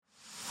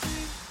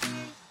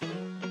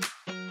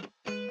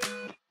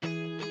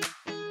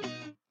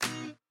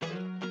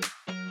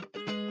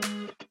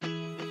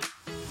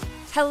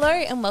Hello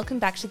and welcome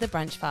back to the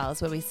Brunch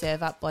Files, where we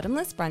serve up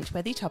bottomless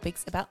brunch-worthy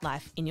topics about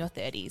life in your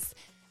 30s.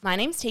 My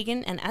name's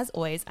Tegan, and as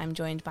always, I'm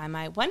joined by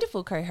my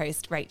wonderful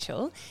co-host,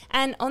 Rachel.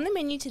 And on the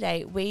menu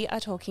today, we are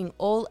talking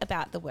all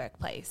about the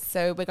workplace.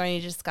 So we're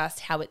going to discuss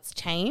how it's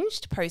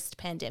changed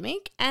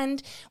post-pandemic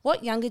and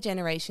what younger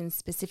generations,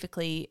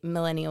 specifically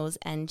millennials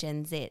and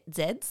Gen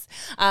Zs,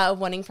 are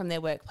wanting from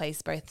their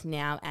workplace both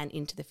now and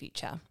into the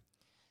future.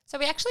 So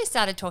we actually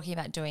started talking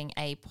about doing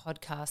a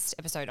podcast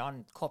episode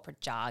on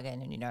corporate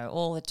jargon and, you know,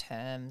 all the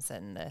terms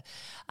and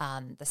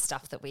the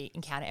stuff that we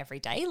encounter every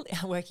day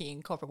working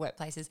in corporate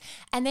workplaces.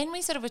 And then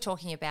we sort of were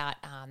talking about,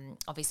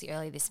 obviously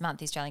earlier this month,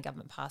 the Australian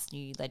government passed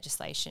new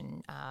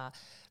legislation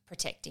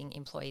protecting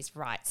employees'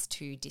 rights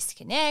to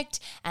disconnect,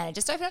 and it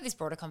just opened up this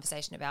broader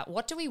conversation about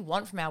what do we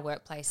want from our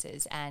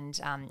workplaces and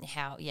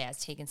how,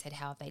 as Tegan said,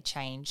 how have they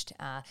changed.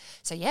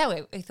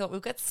 We thought we'll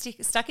get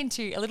stuck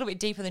into a little bit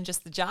deeper than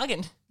just the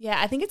jargon.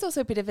 Yeah, I think it's also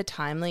a bit of a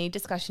timely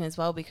discussion as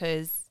well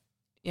because,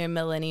 you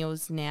know,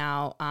 millennials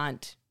now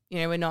aren't, you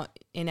know, we're not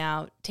in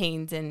our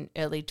teens and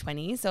early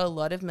 20s, so a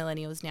lot of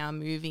millennials now are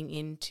moving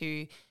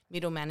into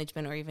middle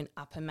management or even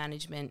upper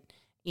management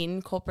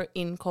in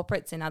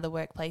corporates and other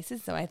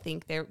workplaces. So I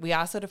think we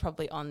are sort of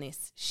probably on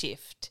this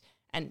shift,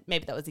 and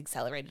maybe that was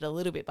accelerated a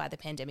little bit by the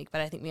pandemic,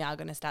 but I think we are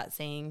going to start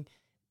seeing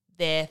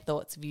their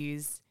thoughts,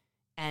 views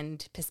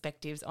and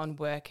perspectives on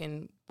work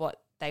and what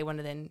they want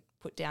to then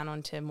put down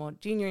onto more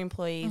junior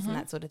employees and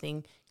that sort of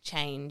thing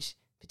change,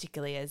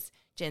 particularly as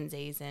Gen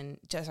Zs and,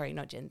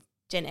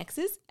 Gen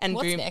X's and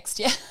what's next?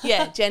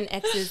 Gen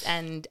X's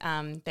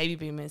and baby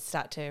boomers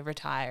start to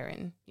retire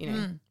and, you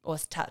know, or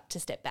start to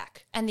step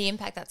back. And the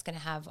impact that's going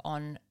to have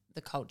on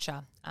the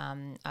culture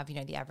of, you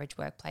know, the average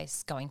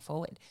workplace going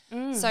forward.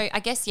 So I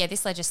guess,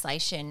 this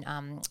legislation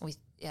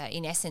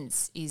in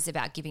essence is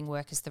about giving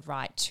workers the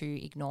right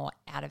to ignore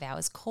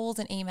out-of-hours calls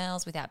and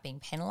emails without being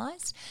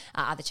penalised.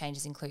 Other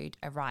changes include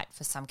a right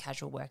for some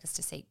casual workers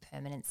to seek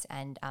permanence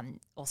and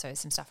also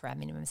some stuff around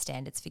minimum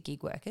standards for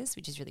gig workers,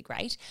 which is really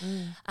great.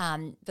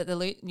 But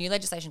the new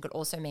legislation could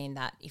also mean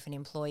that if an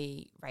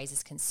employee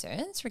raises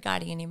concerns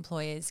regarding an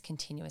employer's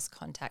continuous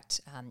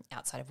contact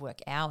outside of work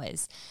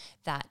hours,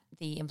 that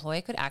the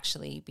employer could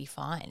actually be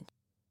fined.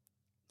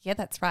 Yeah,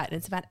 that's right.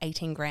 It's about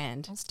 18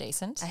 grand. That's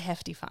decent. A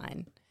hefty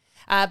fine.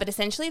 But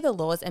essentially the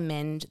laws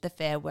amend the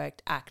Fair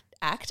Work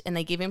Act and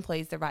they give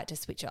employees the right to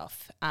switch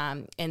off.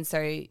 And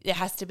so there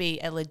has to be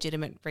a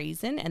legitimate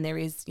reason, and there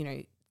is, you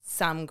know,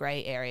 some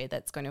grey area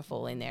that's going to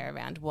fall in there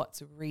around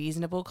what's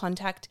reasonable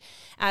contact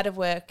out of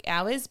work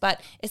hours.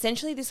 But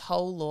essentially this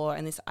whole law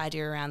and this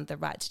idea around the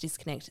right to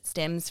disconnect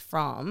stems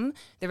from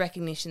the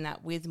recognition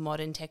that with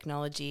modern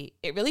technology,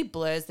 it really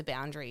blurs the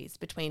boundaries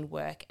between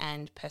work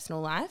and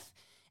personal life.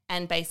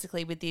 And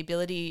basically with the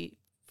ability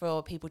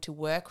for people to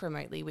work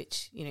remotely,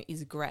 which, you know,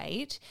 is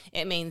great,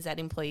 it means that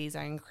employees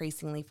are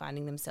increasingly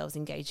finding themselves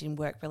engaged in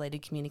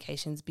work-related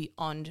communications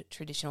beyond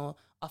traditional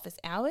office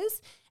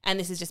hours. And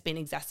this has just been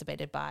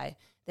exacerbated by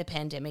the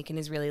pandemic and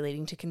is really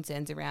leading to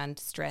concerns around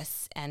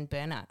stress and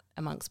burnout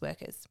amongst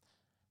workers.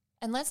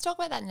 And let's talk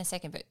about that in a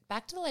second, but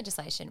back to the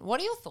legislation. What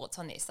are your thoughts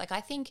on this? Like,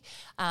 I think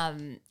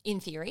in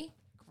theory,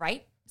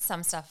 great.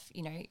 Some stuff,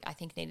 you know, I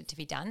think needed to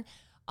be done.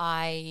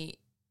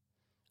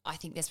 I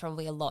think there's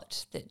probably a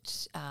lot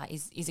that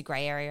is a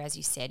grey area, as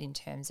you said, in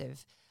terms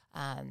of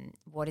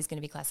what is going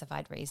to be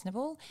classified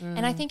reasonable.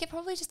 And I think it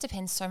probably just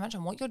depends so much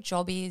on what your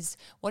job is,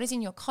 what is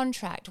in your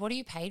contract, what are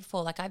you paid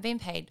for. Like, I've been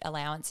paid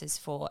allowances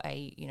for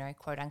a, you know,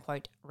 quote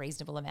unquote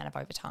reasonable amount of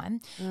overtime.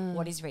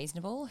 What is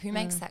reasonable? Who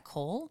makes that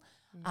call?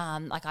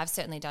 Like, I've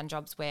certainly done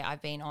jobs where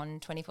I've been on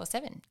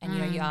 24/7 and, you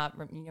know, you are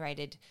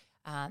remunerated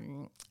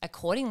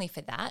accordingly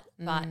for that,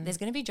 but there's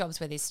going to be jobs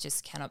where this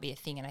just cannot be a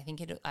thing, and I think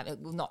it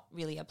will not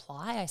really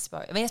apply, I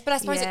suppose. I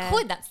suppose it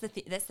could. That's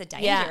the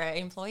danger. Yeah.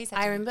 Employees.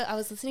 I remember I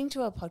was listening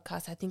to a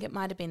podcast. I think it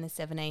might have been the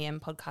 7 a.m.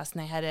 podcast,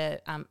 and they had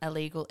a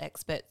legal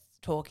expert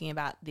talking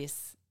about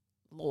this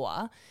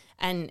law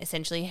and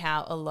essentially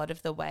how a lot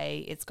of the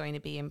way it's going to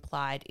be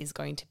implied is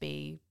going to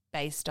be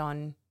based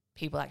on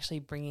people actually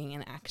bringing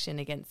an action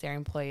against their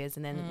employers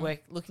and then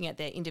looking at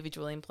their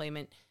individual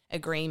employment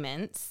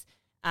agreements.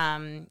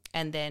 And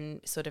then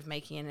sort of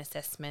making an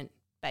assessment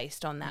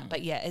based on that.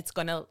 But it's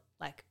going to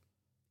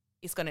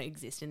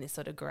exist in this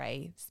sort of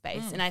grey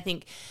space. And I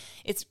think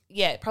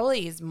it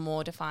probably is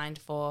more defined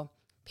for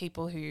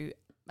people who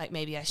like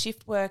maybe are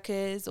shift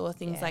workers or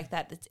things like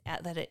that,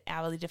 that are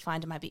hourly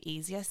defined. It might be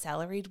easier.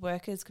 Salaried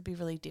workers could be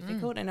really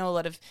difficult. I know a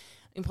lot of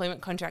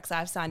employment contracts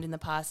I've signed in the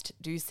past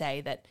do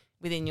say that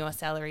within your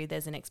salary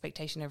there's an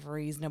expectation of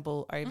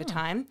reasonable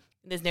overtime.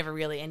 There's never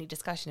really any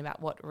discussion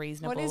about what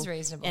is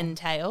reasonable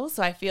entails.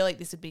 So I feel like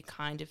this would be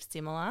kind of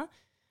similar.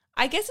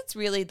 I guess it's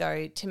really,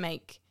 though,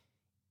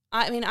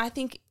 I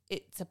think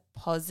it's a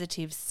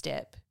positive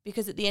step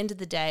because at the end of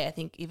the day, I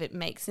think if it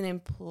makes an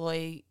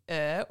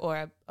employer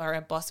or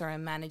a boss or a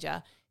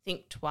manager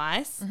think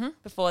twice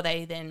before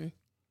they then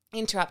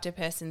interrupt a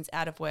person's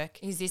out of work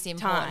is this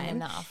important time.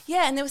 enough?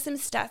 Yeah, and there were some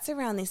stats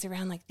around this,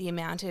 around like the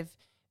amount of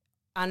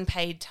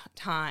unpaid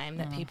time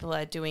that people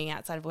are doing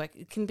outside of work,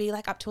 it can be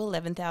like up to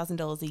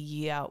 $11,000 a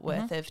year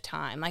worth of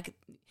time. Like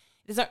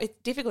it's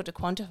difficult to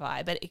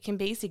quantify, but it can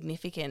be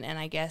significant. And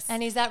I guess.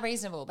 And is that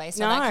reasonable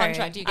based on that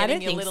contract? You're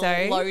getting a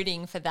little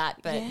loading for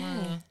that, but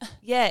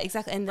yeah,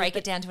 exactly. And break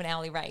it down to an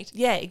hourly rate.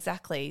 Yeah,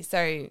 exactly.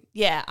 So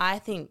yeah, I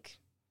think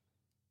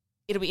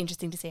it'll be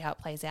interesting to see how it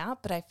plays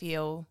out, but I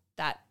feel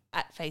that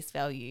at face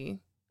value,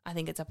 I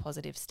think it's a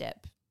positive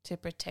step to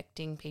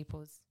protecting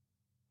people's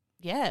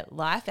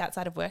life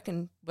outside of work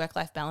and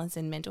work-life balance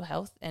and mental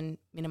health and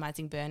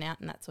minimising burnout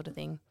and that sort of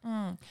thing.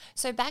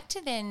 So back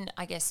to then,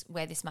 I guess,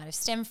 where this might have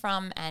stemmed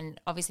from, and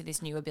obviously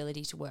this new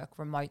ability to work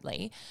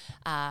remotely,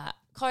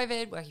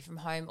 COVID, working from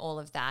home, all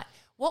of that.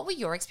 What were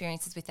your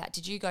experiences with that?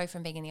 Did you go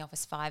from being in the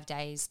office 5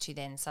 days to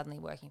then suddenly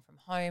working from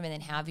home, and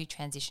then how have you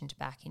transitioned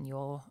back in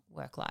your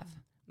work life?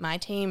 My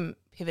team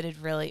pivoted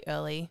really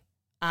early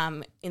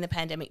in the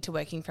pandemic to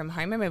working from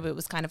home. I remember it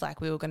was kind of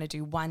like we were going to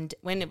do when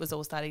it was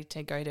all starting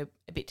to go to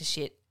a bit to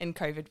shit and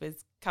COVID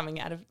was coming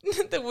out of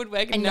the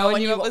woodwork and no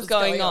one knew what was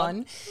going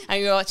on.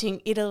 And we were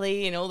watching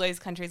Italy and all those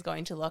countries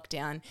going to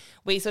lockdown.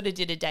 We sort of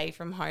did a day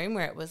from home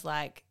where it was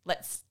like,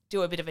 let's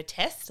do a bit of a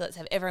test. Let's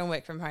have everyone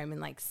work from home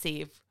and like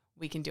see if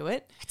we can do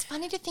it. It's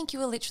funny to think you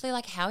were literally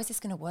like, how is this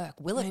going to work?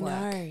 Will it work?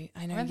 I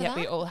know. Remember yeah, that?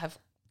 we all have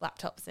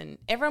laptops and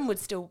everyone would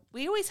still,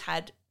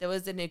 there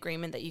was an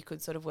agreement that you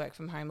could sort of work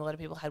from home. A lot of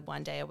people had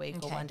 1 day a week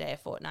or 1 day a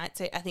fortnight.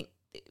 So I think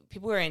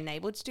people were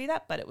enabled to do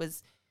that, but it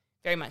was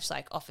very much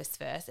like office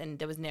first, and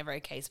there was never a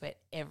case where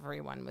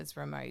everyone was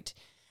remote.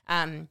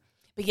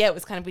 But yeah, it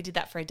was kind of, we did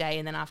that for a day,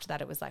 and then after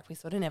that it was like we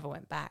sort of never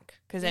went back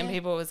because then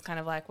people was kind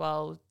of like,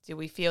 well, do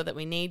we feel that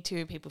we need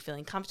to? People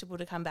feeling comfortable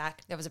to come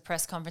back. There was a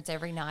press conference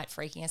every night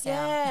freaking us out.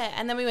 Yeah,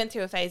 and then we went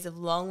through a phase of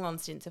long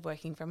stints of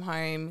working from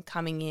home,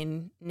 coming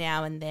in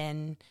now and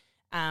then.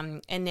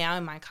 And now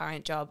in my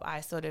current job,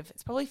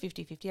 it's probably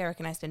 50-50. I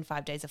reckon I spend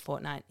 5 days a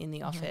fortnight in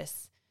the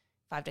office,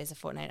 5 days a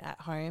fortnight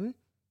at home.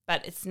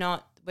 But it's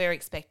not, we're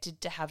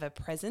expected to have a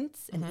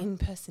presence, an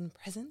in-person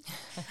presence,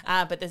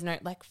 but there's no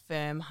like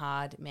firm,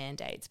 hard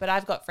mandates. But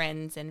I've got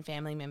friends and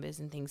family members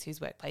and things whose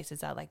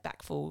workplaces are like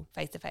back full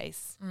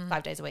face-to-face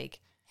 5 days a week.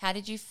 How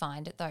did you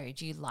find it though?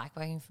 Do you like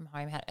working from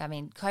home?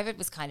 COVID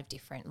was kind of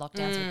different.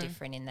 Lockdowns were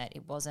different in that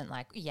it wasn't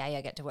like, I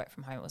get to work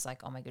from home. It was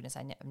like, oh my goodness,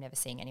 I'm never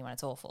seeing anyone.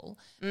 It's awful.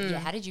 But yeah,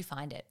 how did you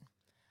find it?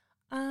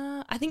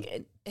 I think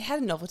it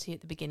had a novelty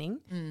at the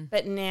beginning,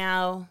 but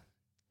now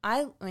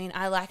I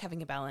like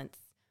having a balance.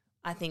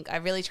 I think I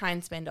really try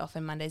and spend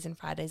often Mondays and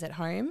Fridays at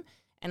home,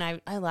 and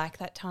I like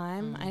that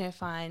time. I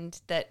find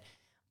that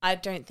I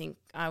don't think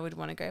I would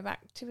want to go back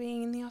to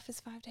being in the office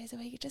 5 days a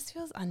week. It just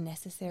feels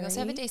unnecessary. You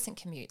also have a decent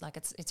commute. Like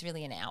it's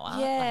really an hour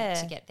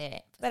to get there.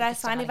 But I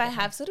find if I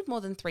have sort of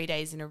more than 3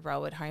 days in a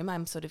row at home,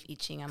 I'm sort of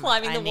itching. I'm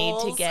climbing like, the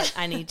walls.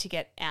 I need to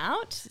get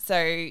out.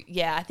 So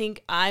yeah, I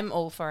think I'm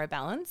all for a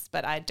balance,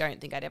 but I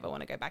don't think I'd ever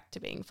want to go back to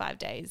being 5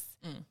 days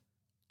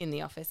in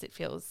the office. It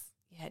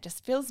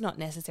just feels not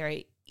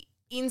necessary.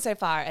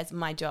 Insofar as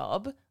my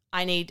job,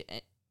 I need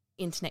an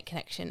internet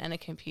connection and a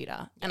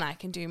computer, and I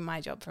can do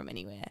my job from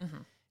anywhere.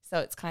 So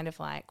it's kind of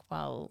like,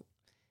 well,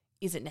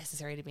 is it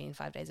necessary to be in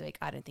 5 days a week?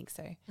 I don't think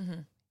so.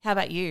 How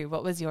about you?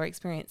 What was your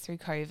experience through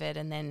COVID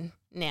and then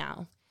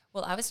now?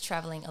 Well, I was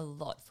traveling a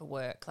lot for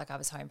work. Like I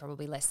was home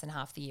probably less than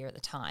half the year at the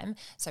time.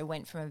 So I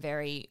went from a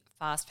very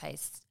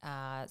fast-paced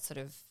sort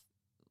of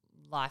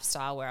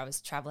lifestyle where I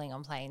was traveling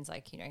on planes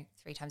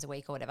 3 times a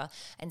week or whatever,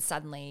 and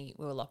suddenly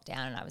we were locked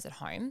down and I was at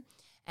home.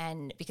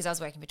 And because I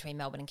was working between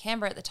Melbourne and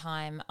Canberra at the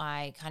time,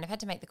 I kind of had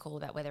to make the call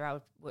about whether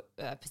I would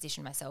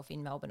position myself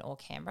in Melbourne or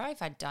Canberra.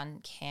 If I'd done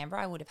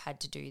Canberra, I would have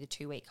had to do the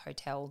 2-week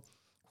hotel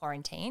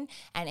quarantine.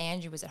 And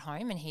Andrew was at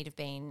home and he'd have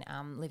been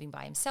living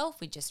by himself.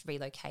 We just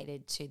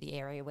relocated to the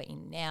area we're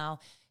in now.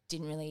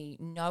 Didn't really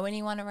know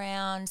anyone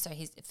around. So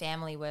his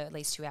family were at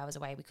least 2 hours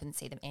away. We couldn't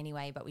see them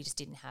anyway, but we just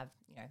didn't have,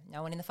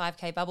 no one in the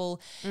 5K bubble.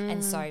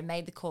 And so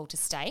made the call to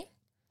stay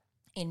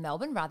in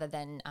Melbourne rather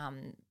than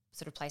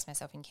sort of place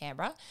myself in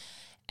Canberra.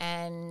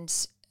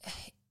 And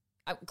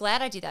I'm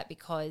glad I did that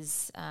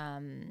because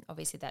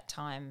obviously that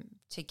time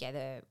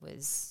together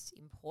was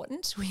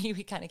important. We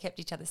kind of kept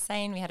each other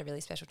sane. We had a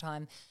really special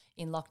time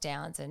in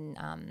lockdowns and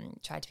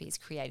tried to be as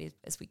creative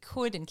as we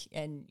could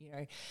and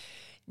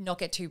not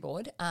get too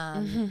bored.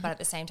 But at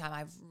the same time,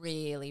 I've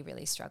really,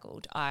 really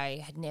struggled.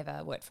 I had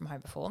never worked from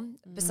home before.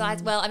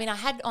 Besides, I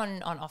had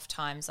on off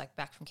times like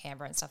back from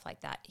Canberra and stuff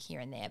like that here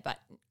and there, but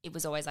it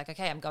was always like,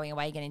 okay, I'm going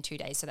away again in 2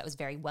 days. So that was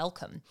very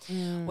welcome.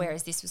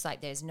 Whereas this was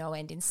like, there's no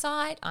end in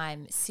sight.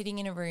 I'm sitting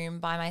in a room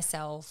by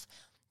myself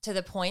to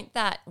the point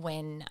that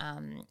when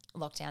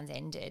lockdowns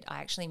ended, I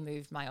actually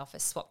moved my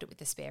office, swapped it with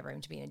the spare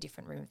room to be in a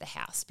different room of the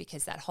house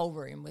because that whole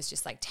room was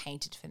just like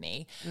tainted for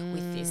me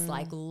with this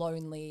like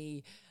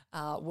lonely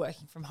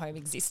working from home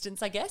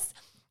existence, I guess.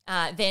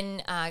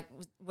 Then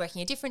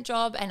working a different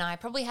job, and I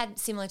probably had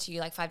similar to you,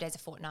 like 5 days a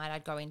fortnight.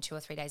 I'd go in 2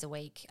 or 3 days a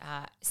week.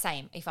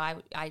 Same. If I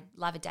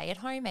love a day at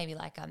home, maybe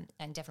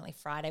and definitely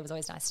Friday was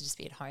always nice to just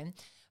be at home.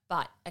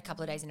 But a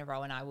couple of days in a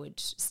row and I would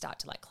start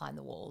to like climb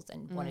the walls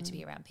and wanted to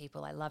be around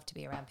people. I love to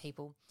be around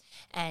people.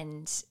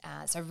 And so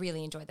I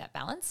really enjoyed that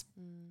balance.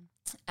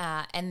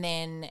 And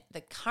then the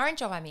current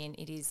job I'm in,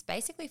 it is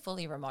basically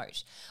fully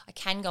remote. I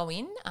can go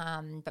in,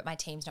 but my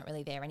team's not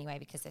really there anyway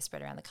because they're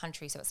spread around the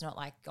country. So it's not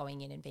like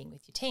going in and being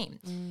with your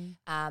team.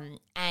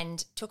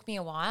 And took me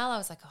a while. I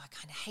was like, oh, I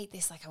kind of hate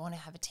this. Like I want to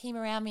have a team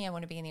around me. I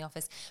want to be in the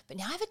office. But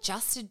now I've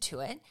adjusted to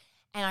it.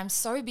 And I'm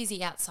so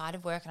busy outside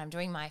of work and I'm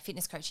doing my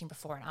fitness coaching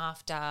before and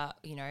after,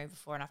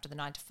 before and after the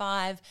 9 to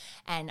 5.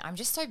 And I'm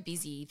just so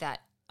busy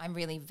that I'm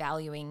really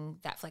valuing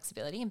that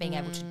flexibility and being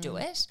able to do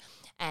it.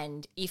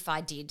 And if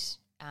I did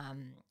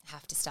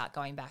have to start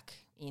going back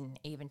in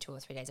even 2 or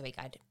 3 days a week,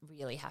 I'd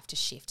really have to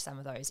shift some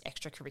of those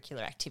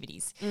extracurricular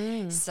activities.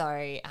 So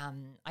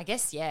I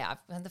guess, I've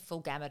had the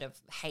full gamut of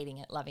hating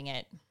it, loving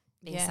it,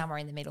 being somewhere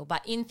in the middle.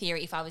 But in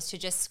theory, if I was to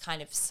just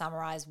kind of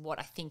summarize what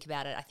I think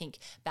about it, I think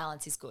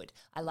balance is good.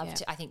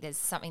 I think there's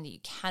something that you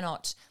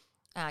cannot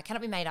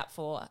be made up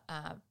for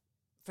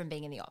from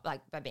being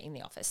by being in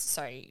the office.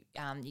 So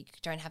you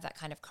don't have that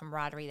kind of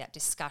camaraderie, that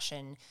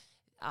discussion,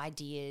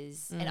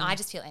 ideas. And I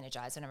just feel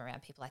energized when I'm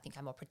around people. I think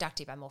I'm more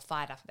productive. I'm more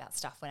fired up about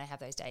stuff when I have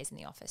those days in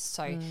the office.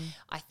 So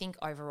I think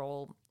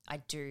overall I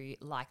do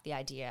like the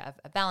idea of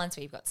a balance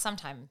where you've got some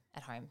time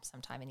at home, some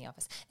time in the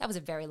office. That was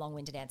a very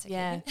long-winded answer.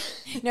 Yeah.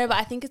 No, but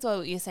I think as well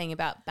what you're saying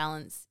about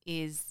balance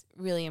is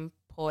really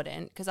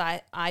important because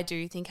I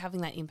do think having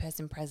that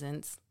in-person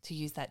presence, to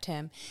use that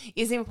term,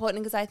 is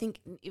important because I think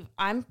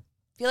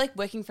feel like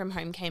working from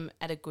home came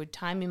at a good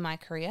time in my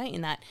career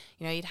in that,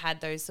 you'd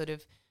had those sort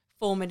of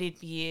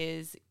formative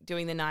years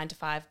doing the 9 to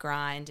 5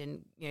 grind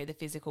and, the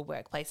physical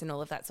workplace and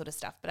all of that sort of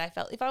stuff. But I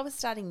felt if I was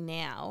starting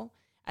now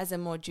as a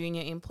more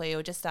junior employee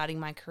or just starting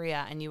my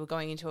career and you were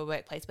going into a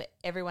workplace where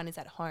everyone is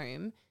at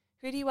home,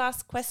 who do you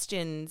ask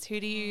questions? Who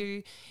do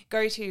you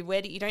go to?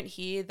 You don't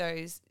hear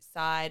those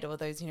side or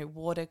those,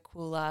 water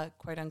cooler,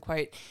 quote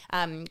unquote,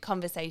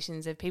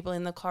 conversations of people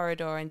in the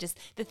corridor and just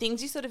the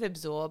things you sort of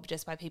absorb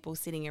just by people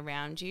sitting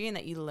around you and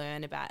that you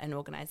learn about an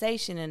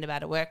organization and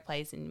about a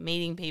workplace and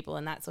meeting people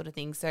and that sort of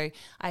thing. So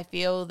I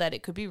feel that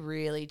it could be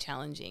really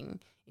challenging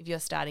if you're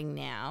starting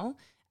now.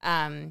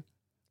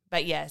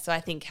 But yeah, so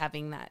I think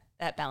having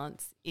that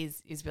balance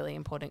is really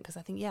important because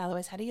I think,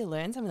 otherwise how do you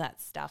learn some of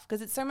that stuff?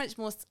 Because it's so much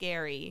more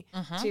scary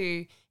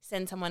to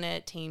send someone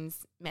a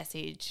Teams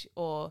message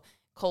or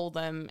call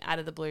them out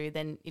of the blue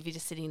than if you're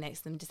just sitting next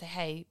to them to say,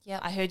 hey,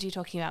 I heard you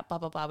talking about blah,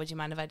 blah, blah. Would you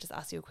mind if I just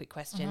ask you a quick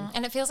question?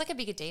 And it feels like a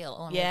bigger deal.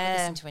 I'm going to put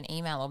this into an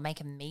email or make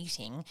a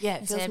meeting. Yeah,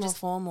 it feels more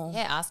formal.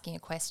 Yeah, asking a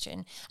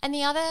question. And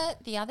the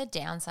other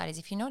downside is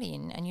if you're not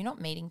in and you're not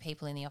meeting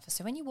people in the office,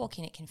 so when you walk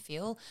in, it can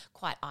feel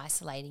quite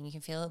isolating. You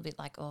can feel a bit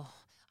like, oh,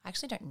 I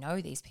actually don't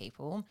know these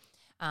people.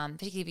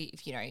 Particularly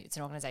if it's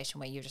an organisation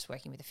where you're just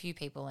working with a few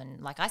people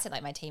and like I said,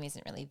 like my team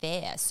isn't really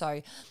there.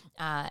 So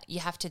you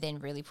have to then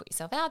really put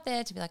yourself out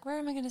there to be like, where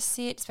am I going to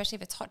sit? Especially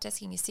if it's hot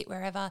desking, you sit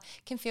wherever.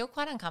 It can feel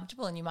quite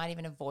uncomfortable and you might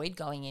even avoid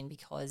going in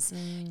because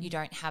you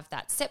don't have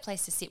that set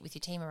place to sit with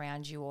your team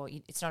around you or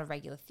it's not a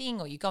regular thing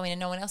or you go in and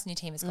no one else in your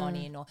team has gone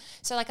in. Or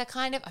so like I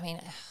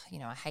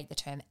hate the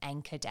term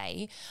anchor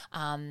day.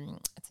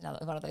 It's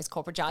another one of those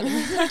corporate jargon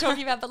I'm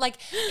talking about, but like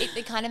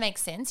it kind of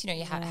makes sense.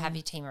 You have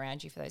your team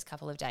around you for those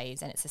couple of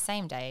days and it's the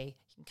same day,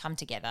 you can come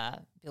together,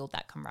 build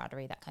that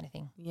camaraderie, that kind of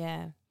thing.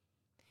 Yeah.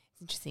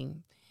 It's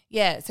interesting.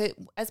 Yeah, so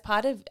as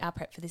part of our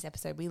prep for this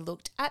episode, we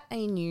looked at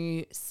a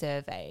new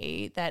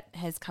survey that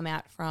has come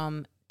out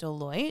from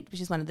Deloitte, which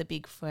is one of the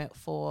big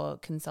four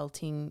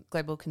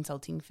global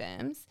consulting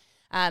firms.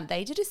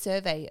 They did a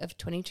survey of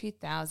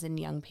 22,000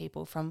 young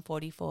people from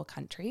 44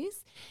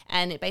 countries,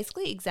 and it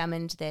basically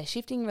examined their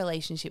shifting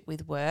relationship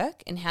with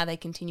work and how they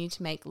continue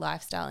to make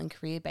lifestyle and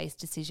career-based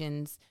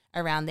decisions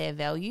around their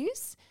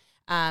values.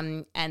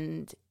 And,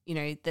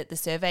 that the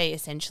survey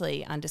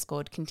essentially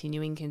underscored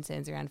continuing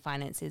concerns around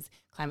finances,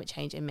 climate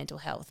change and mental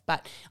health.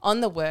 But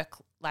on the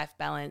work-life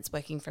balance,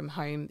 working from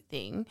home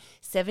thing,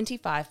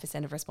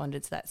 75% of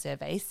respondents to that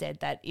survey said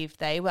that if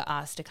they were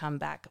asked to come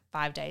back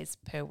 5 days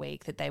per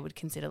week, that they would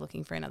consider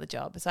looking for another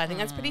job. So I think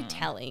that's pretty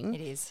telling.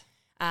 It is.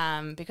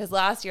 Because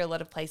last year a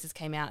lot of places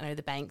came out,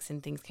 the banks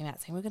and things came out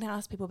saying we're going to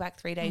ask people back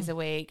 3 days a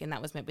week, and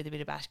that was met with a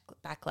bit of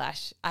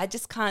backlash. I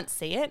just can't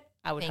see it.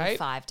 I would hope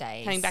 5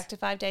 days coming back to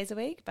 5 days a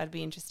week, but it'd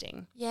be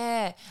interesting.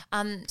 Yeah.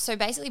 So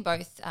basically,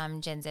 both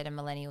Gen Z and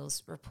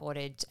millennials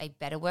reported a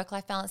better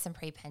work-life balance than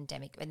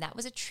pre-pandemic, and that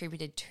was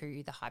attributed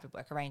to the hybrid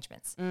work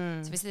arrangements. So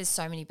obviously, there's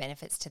so many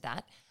benefits to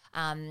that.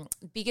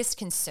 Biggest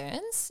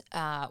concerns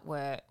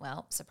were,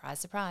 surprise,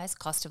 surprise,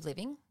 cost of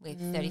living, with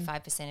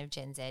 35% of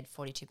Gen Z,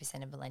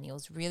 42% of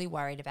millennials really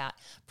worried about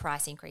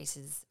price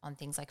increases on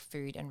things like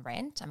food and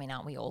rent. I mean,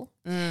 aren't we all?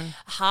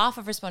 Half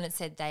of respondents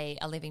said they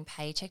are living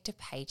paycheck to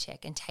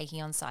paycheck and taking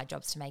on side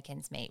jobs to make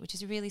ends meet, which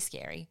is really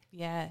scary.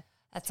 Yeah.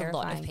 That's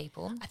terrifying. a lot of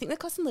people. I think the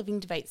cost of living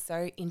debate's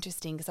so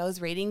interesting because I was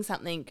reading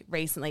something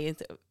recently,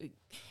 it's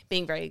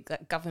being very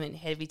government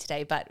heavy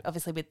today, but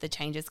obviously with the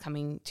changes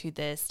coming to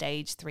the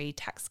stage 3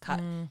 tax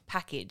cut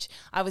package,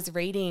 I was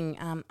reading,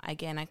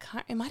 again,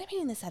 it might have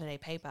been in the Saturday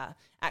paper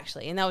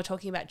actually, and they were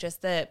talking about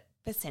just the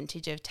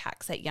percentage of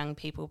tax that young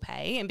people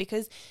pay. And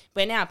because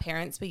when our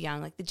parents were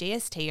young, like the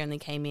GST only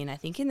came in, I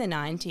think in the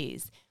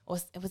 90s, or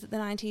was it the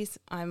 90s?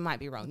 I might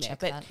be wrong there,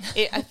 but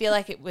I feel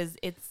like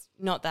it's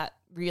not that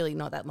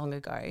long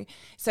ago.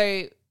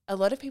 So a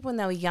lot of people when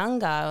they were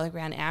younger, like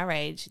around our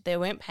age, they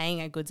weren't paying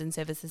a goods and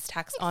services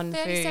tax on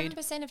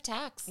 37% of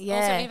tax. Yeah.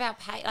 Also about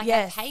pay,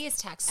 our pay is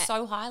taxed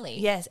so highly.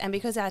 Yes, and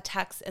because our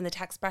tax and the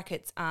tax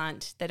brackets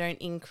they don't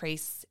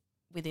increase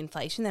with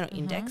inflation, they're not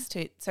indexed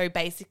to. So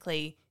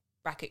basically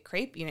bracket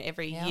creep,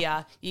 every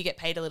year you get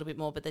paid a little bit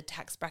more, but the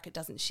tax bracket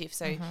doesn't shift.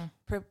 So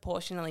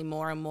proportionally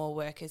more and more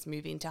workers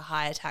move into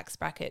higher tax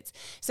brackets.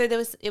 So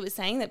it was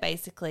saying that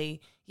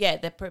basically,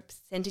 the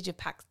percentage of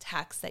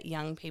tax that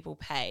young people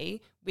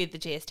pay with the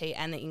GST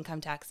and the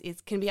income tax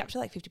can be up to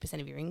like 50%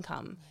 of your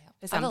income.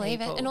 For some I believe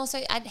people. it. And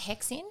also add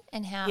HECS in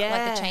and how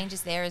like the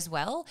changes there as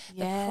well.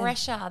 The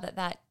pressure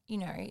that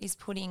is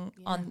putting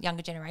on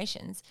younger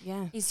generations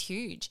is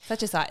huge.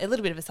 Such a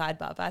little bit of a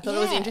sidebar, but I thought it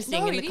was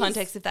interesting in the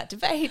context of that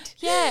debate.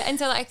 Yeah, and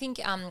so I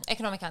think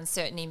economic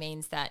uncertainty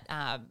means that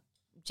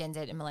Gen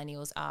Z and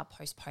millennials are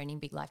postponing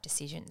big life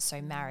decisions.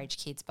 So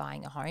marriage, kids,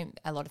 buying a home,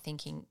 a lot of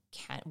thinking,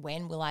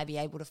 when will I be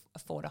able to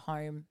afford a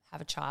home,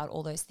 have a child,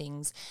 all those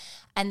things.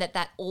 And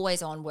that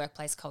always on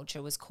workplace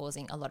culture was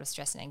causing a lot of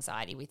stress and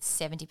anxiety, with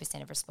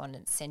 70% of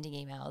respondents sending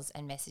emails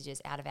and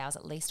messages out of hours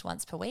at least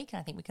once per week. And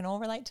I think we can all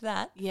relate to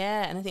that.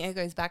 Yeah, and I think it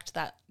goes back to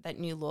that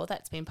new law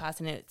that's been passed,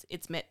 and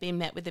it's been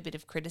met with a bit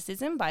of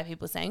criticism by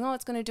people saying,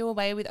 it's going to do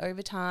away with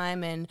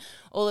overtime and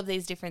all of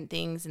these different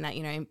things, and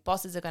that,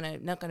 bosses are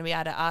not going to be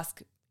able to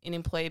ask an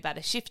employee about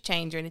a shift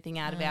change or anything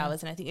out of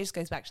hours. And I think it just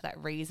goes back to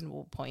that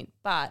reasonable point.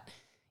 But,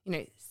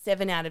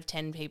 7 out of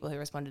 10 people who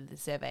responded to the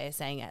survey are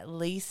saying at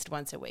least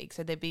once a week.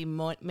 So there'd be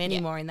many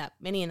in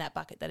that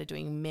bucket that are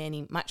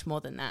doing much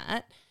more than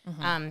that,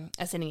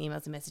 are sending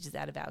emails and messages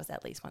out of hours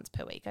at least once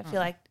per week. I feel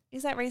like,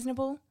 is that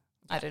reasonable?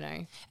 I don't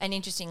know. And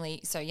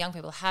interestingly, so young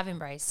people have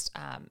embraced,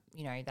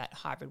 that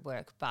hybrid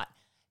work, but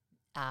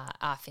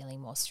are feeling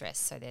more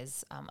stressed. So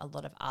there's a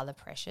lot of other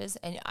pressures.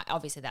 And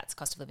obviously that's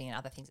cost of living and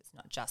other things. It's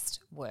not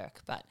just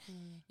work. But,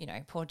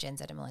 poor Gen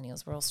Z and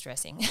millennials, we're all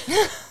stressing.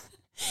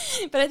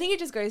 But I think it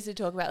just goes to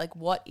talk about, like,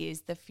 what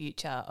is the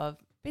future of,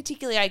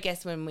 particularly, I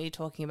guess, when we're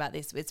talking about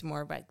this, it's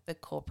more about the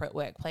corporate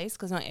workplace,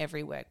 because not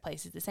every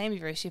workplace is the same. If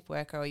you're a shift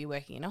worker or you're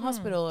working in a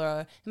hospital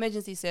or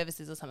emergency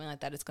services or something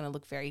like that, it's going to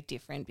look very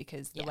different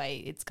because the way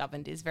it's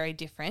governed is very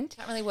different.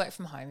 Can't really work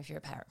from home if you're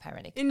a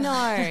paramedic.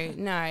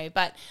 No.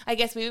 But I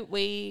guess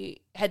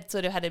we had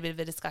sort of had a bit of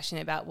a discussion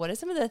about what are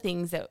some of the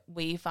things that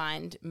we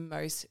find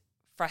most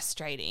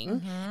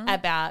frustrating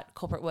about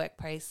corporate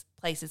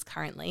workplaces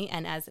currently,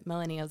 and as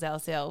millennials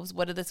ourselves,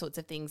 what are the sorts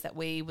of things that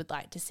we would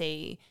like to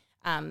see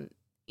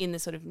in the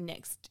sort of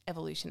next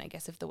evolution, I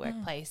guess, of the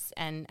workplace.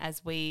 And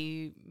as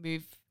we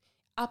move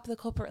up the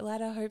corporate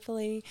ladder,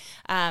 hopefully,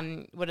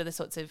 what are the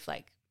sorts of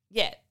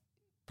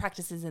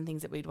practices and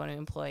things that we'd want to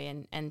employ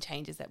and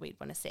changes that we'd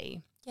want to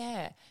see?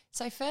 Yeah.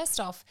 So first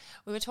off,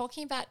 we were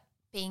talking about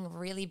being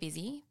really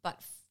busy, but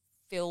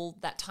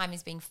that time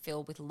is being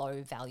filled with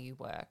low value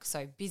work.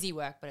 So busy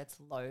work, but it's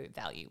low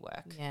value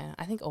work. Yeah,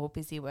 I think all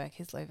busy work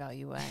is low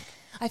value work.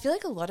 I feel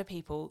like a lot of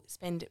people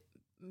spend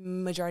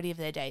majority of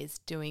their days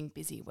doing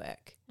busy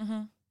work.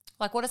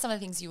 Like, what are some of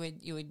the things you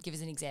would give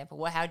as an example?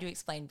 Well, how do you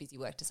explain busy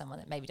work to someone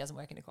that maybe doesn't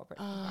work in a corporate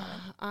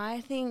environment?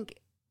 I think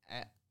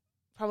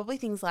probably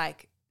things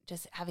like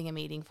just having a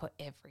meeting for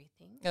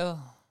everything. Oh,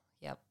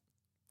 yep.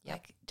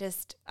 Like,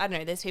 just, I don't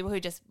know, there's people who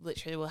just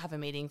literally will have a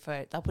meeting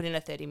they'll put in a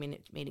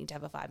 30-minute meeting to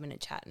have a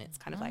 5-minute chat, and it's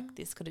kind of like,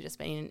 this could have just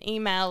been an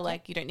email,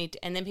 like, you don't need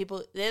to, and then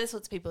they're the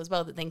sorts of people as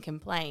well that then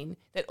complain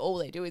that all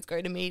they do is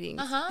go to meetings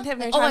and have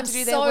no time to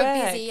do their work.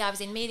 I'm so busy, I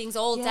was in meetings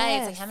all day.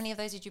 It's like, how many of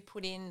those did you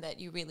put in that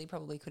you really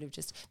probably could have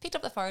just picked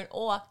up the phone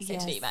or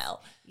sent an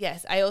email?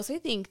 Yes, I also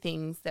think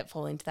things that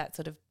fall into that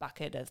sort of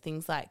bucket of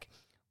things like,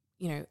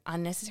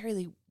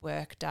 unnecessarily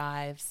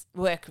workshops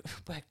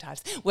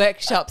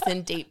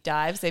and deep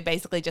dives. So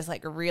basically just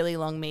like really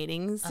long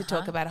meetings to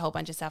talk about a whole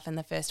bunch of stuff, and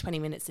the first 20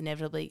 minutes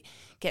inevitably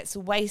gets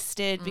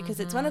wasted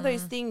because it's one of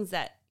those things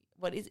that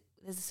there's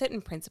a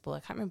certain principle, I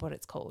can't remember what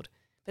it's called,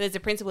 but there's a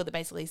principle that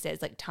basically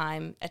says like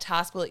a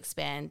task will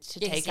expand to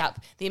take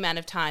up the amount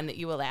of time that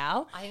you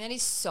allow. I think that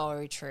is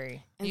so true.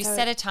 And you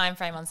set a time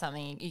frame on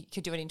something, you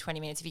could do it in 20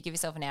 minutes. If you give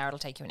yourself an hour, it'll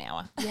take you an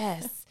hour.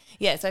 Yes.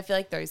 Yeah, so I feel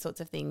like those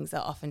sorts of things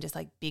are often just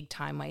like big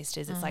time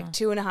wasters. It's like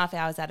 2.5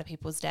 hours out of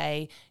people's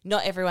day.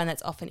 Not everyone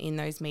that's often in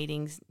those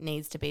meetings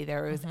needs to be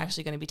there or is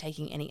actually going to be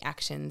taking any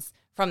actions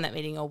from that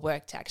meeting or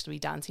work to actually be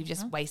done. So you've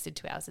just wasted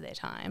 2 hours of their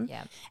time.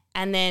 Yeah.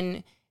 And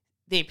then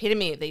the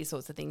epitome of these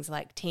sorts of things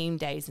like team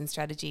days and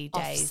strategy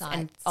days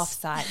and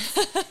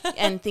offsites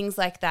and things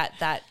like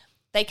that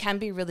they can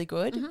be really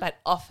good, but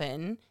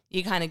often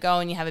you kind of go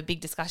and you have a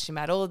big discussion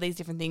about all of these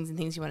different things and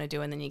things you want to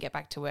do, and then you get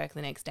back to work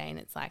the next day and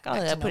it's like, oh,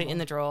 I'll put it in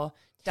the drawer,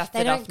 dust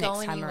it off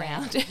next time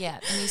around. Yeah,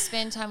 and you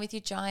spend time with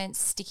your giant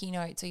sticky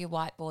notes or your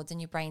whiteboards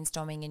and you're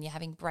brainstorming and you're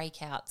having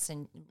breakouts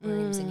and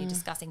rooms and you're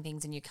discussing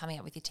things and you're coming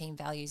up with your team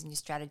values and your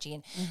strategy.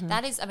 And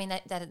that is, I mean,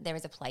 that there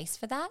is a place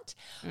for that,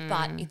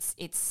 but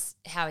it's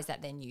how is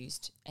that then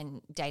used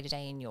and day to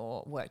day in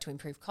your work to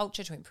improve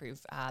culture, to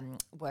improve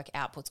work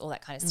outputs, all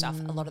that kind of stuff.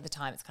 A lot of the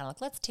time it's kind of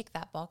like, let's tick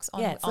that box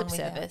on, it's on lip with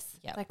service.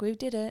 Yep. Like, we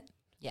did it.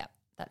 Yeah,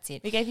 that's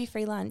it. We gave you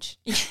free lunch.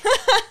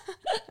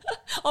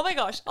 Oh my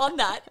gosh, on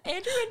that,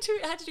 Andrew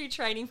had to do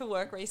training for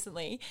work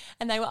recently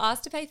and they were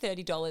asked to pay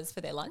 $30 for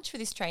their lunch for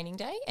this training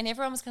day, and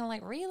everyone was kind of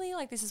like, really?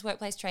 Like, this is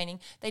workplace training?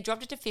 They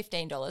dropped it to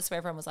 $15, so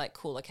everyone was like,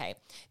 cool, okay.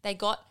 They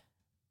got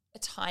a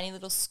tiny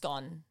little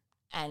scone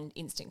and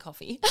instant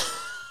coffee.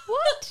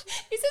 What?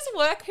 Is this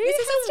work? Who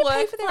has to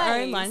pay for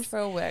their own lunch for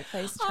a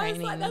workplace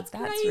training? I was like, that's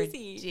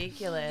crazy.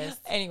 Ridiculous.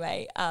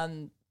 Anyway,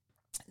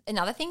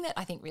 another thing that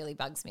I think really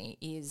bugs me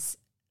is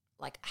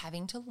like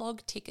having to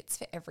log tickets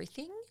for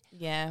everything.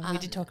 Yeah, we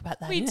did talk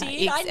about that. We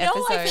did. I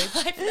know. That's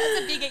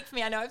a big ick for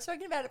me. I know I've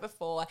spoken about it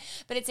before,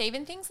 but it's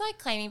even things like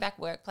claiming back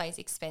workplace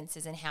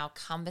expenses and how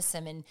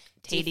cumbersome and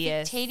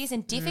tedious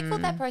and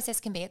difficult that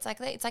process can be. It's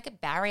like a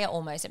barrier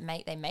almost.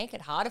 They make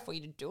it harder for you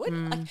to do it.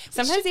 Like,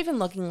 sometimes even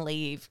logging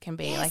leave can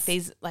be like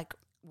these like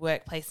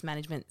workplace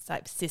management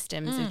type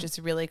systems are just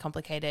really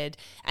complicated.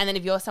 And then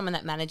if you're someone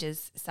that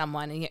manages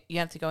someone and you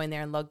have to go in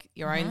there and log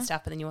your own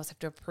stuff, but then you also have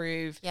to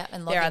approve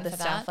and their other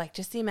stuff, like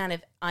just the amount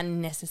of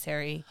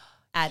unnecessary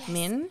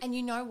admin. Yes. And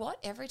you know what?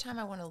 Every time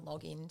I want to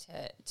log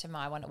into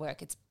my one at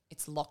work, it's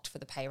locked for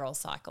the payroll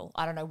cycle.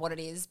 I don't know what it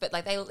is, but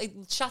like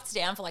it shuts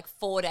down for like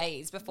 4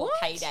 days before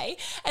payday,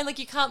 and like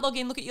you can't log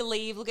in, look at your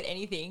leave, look at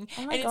anything,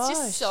 and it's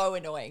just so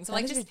annoying. So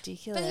that like is just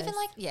ridiculous. But even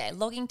like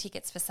logging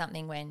tickets for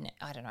something when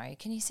I don't know,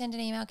 can you send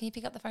an email? Can you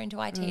pick up the phone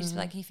to IT? Just be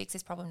like, can you fix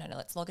this problem? No,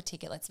 let's log a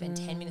ticket. Let's spend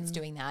 10 minutes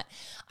doing that.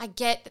 I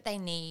get that they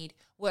need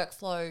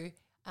workflow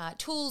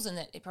tools and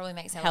that it probably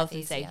makes our health life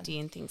and easier. safety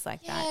and things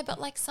like that. Yeah, but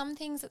like some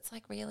things, it's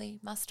like, really,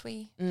 must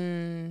we?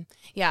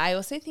 Yeah, I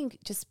also think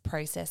just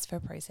process for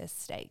process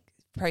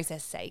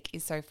sake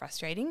is so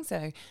frustrating.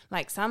 So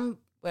like some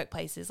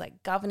workplaces,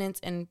 like governance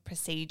and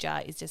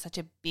procedure is just such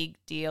a big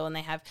deal, and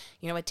they have,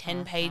 you know, a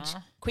 10-page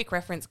quick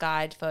reference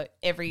guide for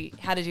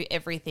how to do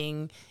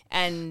everything.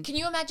 And can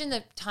you imagine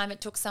the time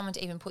it took someone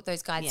to even put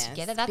those guides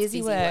together? That's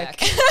busy work.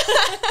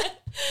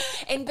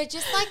 But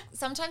just like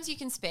sometimes you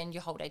can spend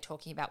your whole day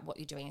talking about what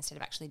you're doing instead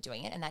of actually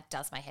doing it, and that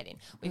does my head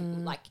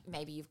in. Like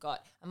maybe you've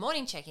got a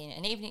morning check-in,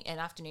 an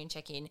afternoon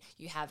check-in,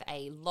 you have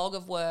a log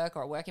of work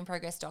or a work in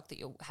progress doc that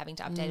you're having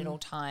to update at all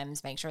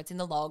times, make sure it's in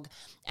the log,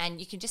 and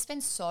you can just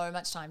spend so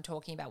much time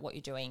talking about what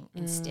you're doing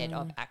instead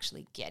of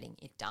actually getting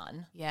it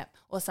done. Yeah.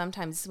 Or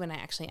sometimes when I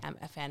actually am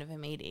a fan of a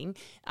meeting,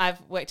 I've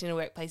worked in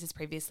workplaces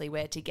previously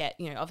where to get,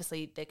 you know,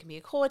 obviously there can be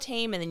a core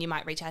team and then you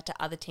might reach out to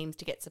other teams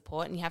to get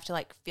support, and you have to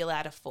like fill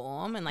out a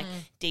form and like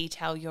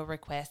detail your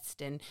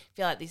request and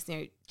fill out this, you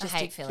know, just I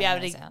hate to be filling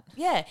able those to, out.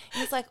 yeah.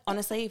 And it's like,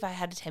 honestly, if I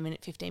had a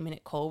 10-minute,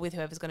 15-minute call with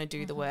whoever's going to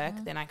do the work,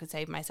 then I could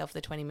save myself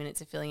the 20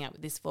 minutes of filling out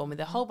with this form with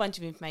a whole bunch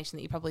of information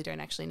that you probably don't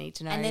actually need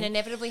to know. And then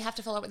inevitably have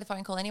to follow up with a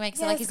phone call anyway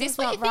because like, is this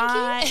what you're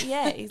right? thinking?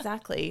 Yeah,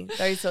 exactly.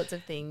 Those sorts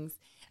of things.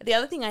 The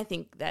other thing I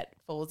think that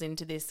falls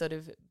into this sort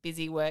of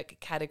busy work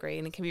category,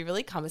 and it can be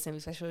really cumbersome,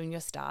 especially when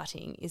you're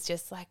starting, is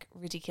just like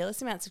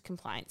ridiculous amounts of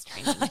compliance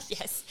training.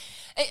 Yes.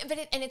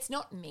 And it's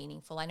not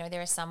meaningful. I know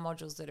there are some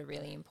modules that are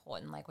really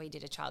important. Like we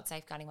did a child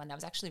safeguarding one that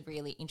was actually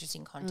really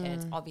interesting content.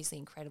 It's obviously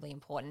incredibly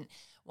important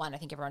one I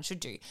think everyone should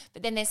do.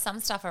 But then there's some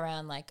stuff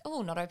around like,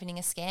 not opening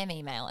a scam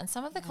email. And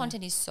some of the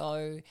content is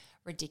so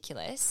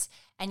ridiculous.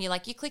 And you're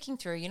clicking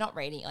through, you're not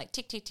reading, like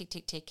tick, tick, tick,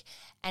 tick, tick.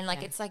 And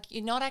like, it's like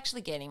you're not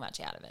actually getting much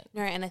out of it.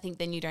 No, and I think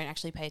then you don't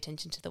actually pay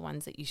attention to the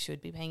ones that you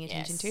should be paying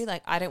attention to.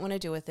 Like I don't want to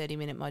do a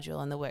 30-minute module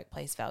on the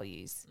workplace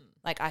values.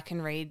 Like I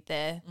can read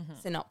the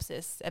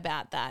synopsis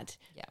about that.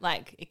 Yeah.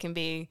 Like it can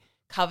be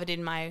covered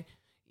in my,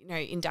 you know,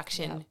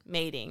 induction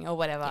meeting or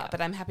whatever,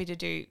 but I'm happy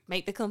to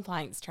make the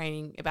compliance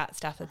training about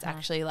stuff that's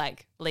actually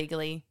like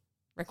legally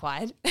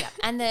required. Yeah.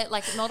 And the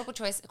like multiple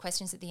choice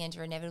questions at the end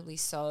are inevitably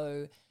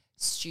so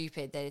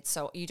stupid that it's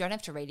so you don't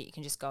have to read it, you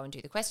can just go and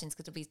do the questions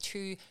because it'll be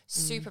two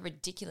super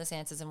ridiculous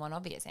answers and one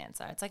obvious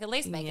answer. It's like at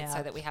least make it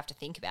so that we have to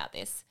think about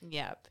this.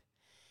 Yep.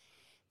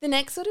 The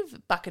next sort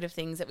of bucket of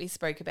things that we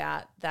spoke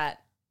about that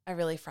are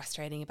really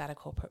frustrating about a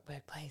corporate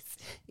workplace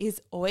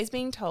is always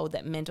being told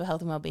that mental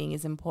health and wellbeing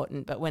is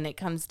important, but when it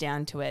comes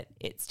down to it,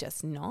 it's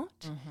just not.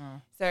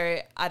 So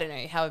I don't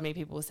know how many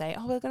people will say,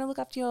 we're going to look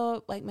after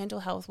your like mental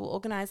health. We'll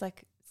organize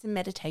like some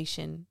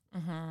meditation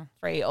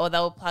free, or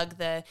they'll plug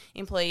the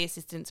employee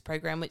assistance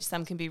program, which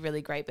some can be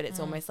really great, but it's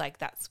almost like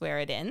that's where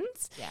it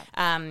ends. Yeah.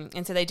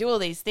 And so they do all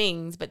these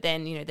things, but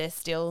then, you know, they're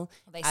still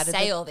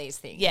all these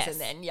things. Yes. And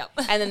then,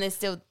 and then there's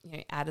still, you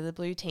know, out of the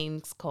blue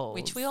Teams calls.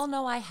 Which we all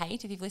know I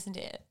hate. If you've listened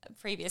to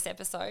previous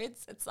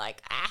episodes, it's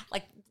like,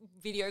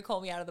 video call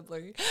me out of the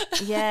blue.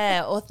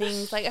 Yeah. Or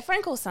things like a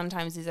phone call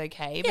sometimes is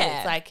okay, but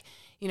it's like,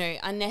 you know,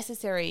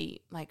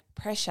 unnecessary like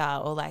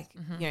pressure or like,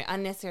 you know,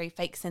 unnecessary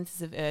fake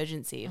senses of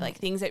urgency, like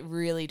things that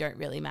really don't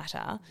really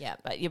matter. Yeah.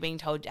 But you're being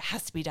told it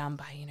has to be done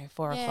by, you know,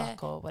 4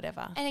 o'clock or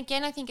whatever. And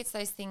again, I think it's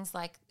those things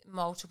like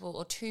multiple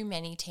or too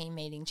many team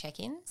meeting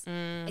check-ins.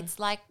 It's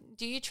like,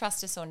 do you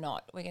trust us or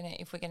not?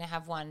 If we're gonna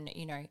have one,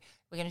 you know,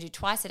 we're gonna do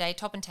twice a day,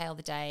 top and tail of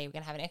the day. We're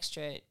gonna have an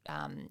extra,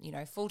 you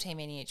know, full team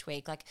meeting each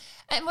week. Like,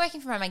 and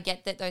working from home, I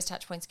get that those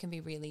touch points can be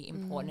really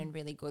important and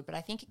really good, but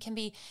I think it can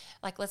be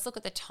like, let's look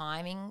at the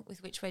timing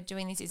with which we're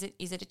doing this.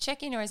 Is it a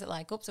check-in, or is it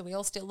like, oops, are we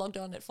all still logged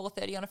on at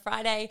 4:30 on a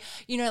Friday?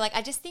 You know, like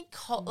I just think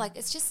like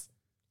it's just,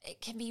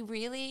 it can be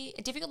really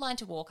a difficult line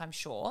to walk, I'm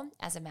sure,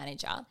 as a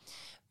manager,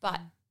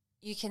 but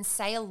you can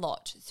say a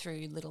lot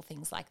through little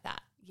things like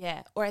that.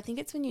 Yeah. Or I think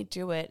it's when you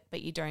do it, but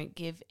you don't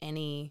give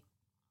any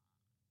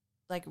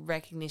like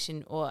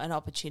recognition or an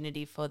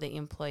opportunity for the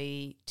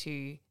employee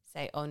to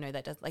say, oh no,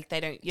 that does, like they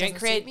don't, you Doesn't don't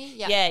create, suit me?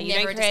 Yeah, you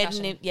never don't a create,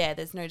 discussion.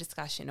 there's no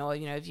discussion. Or,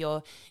 you know, if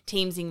you're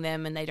teamsing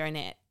them and they don't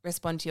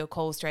respond to your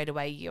call straight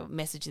away, you're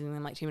messaging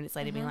them like 2 minutes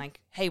later being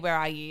like, hey, where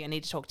are you? I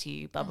need to talk to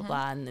you, blah, blah,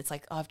 blah. And it's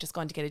like, oh, I've just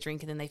gone to get a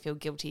drink, and then they feel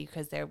guilty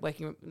because they're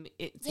working,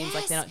 it seems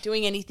like they're not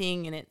doing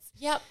anything, and it's.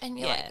 Yep, and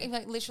you're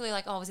like literally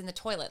like, oh, I was in the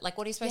toilet. Like,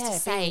 what are you supposed to being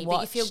say?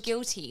 But you feel watched.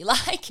 guilty.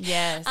 Like,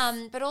 Yes.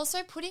 But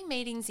also putting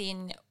meetings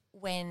in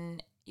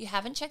when you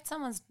haven't checked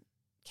someone's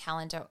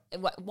calendar.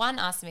 One,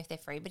 ask them if they're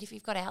free, but if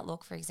you've got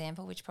Outlook, for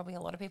example, which probably a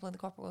lot of people in the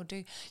corporate world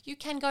do, you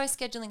can go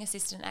scheduling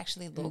assistant and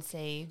actually look. And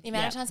see. The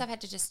amount of times I've had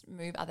to just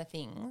move other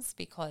things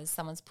because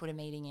someone's put a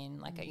meeting in,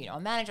 like a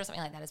manager or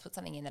something like that has put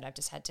something in that I've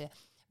just had to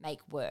make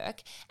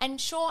work.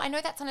 And sure, I know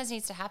that sometimes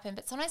needs to happen,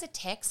 but sometimes a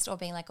text or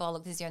being like, oh,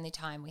 look, this is the only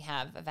time we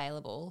have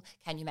available.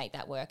 Can you make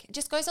that work? It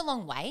just goes a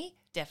long way.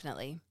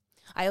 Definitely.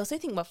 I also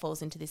think what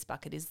falls into this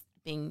bucket is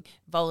being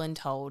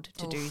voluntold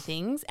to do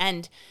things.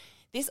 And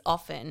this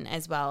often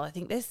as well, I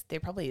think there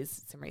probably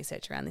is some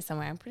research around this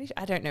somewhere. I'm pretty sure,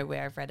 I don't know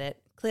where I've read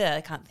it. Clearly,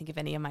 I can't think of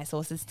any of my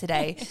sources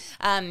today.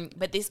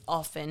 But this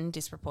often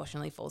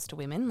disproportionately falls to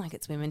women. Like,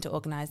 it's women to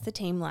organise the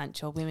team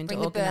lunch, or women Bring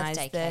to the organise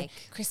birthday the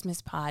cake.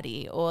 Christmas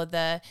party, or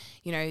the,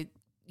 you know,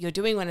 you're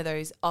doing one of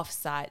those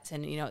off-sites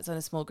and, you know, it's on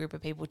a small group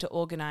of people to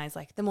organise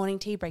like the morning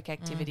tea break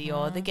activity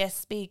or the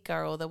guest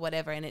speaker or the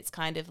whatever. And it's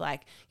kind of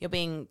like you're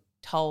being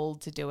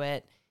told to do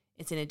it.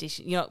 It's in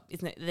addition, you know,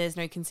 there's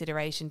no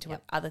consideration to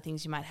what other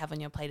things you might have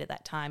on your plate at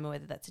that time, or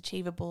whether that's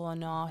achievable or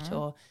not,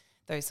 or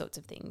those sorts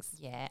of things.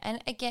 Yeah.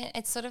 And again,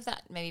 it's sort of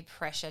that maybe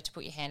pressure to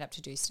put your hand up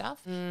to do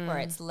stuff where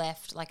it's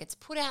left, like it's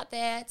put out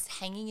there, it's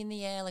hanging in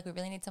the air, like we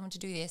really need someone to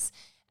do this.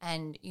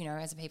 And, you know,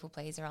 as a people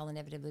pleaser, I'll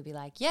inevitably be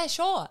like, yeah,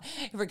 sure,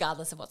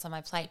 regardless of what's on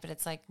my plate. But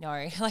it's like,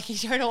 no, like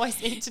you don't always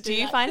need to do Do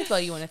you that. find as well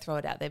you want to throw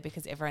it out there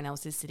because everyone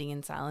else is sitting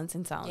in silence,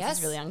 and silence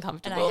is really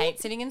uncomfortable? And I hate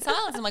sitting in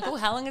silence. I'm like, oh,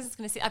 how long is this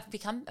going to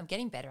sit? I'm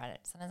getting better at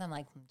it. Sometimes I'm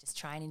like, just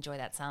try and enjoy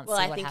that silence. Well,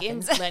 see I what think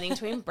happens. learning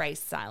to embrace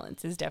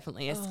silence is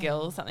definitely a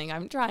skill, something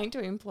I'm trying to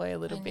employ a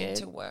little I bit. need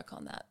to work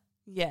on that.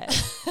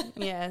 Yes,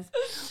 yes.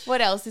 What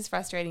else is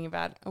frustrating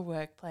about a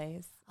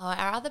workplace? Oh,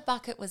 our other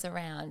bucket was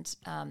around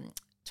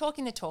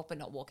talking the talk but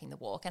not walking the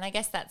walk. And I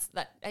guess that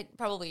it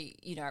probably,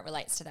 you know, it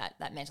relates to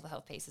that mental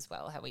health piece as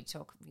well, how we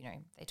talk, you know,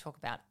 they talk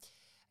about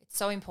it's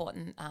so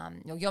important,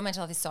 your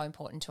mental health is so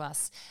important to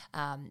us,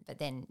 but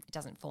then it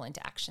doesn't fall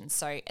into action.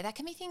 So that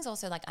can be things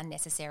also like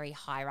unnecessary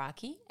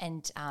hierarchy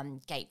and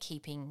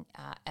gatekeeping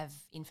of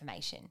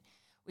information,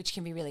 which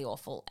can be really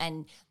awful.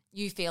 And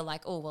you feel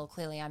like, oh, well,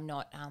 clearly I'm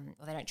not,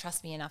 or they don't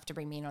trust me enough to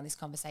bring me in on this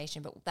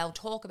conversation, but they'll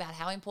talk about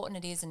how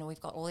important it is and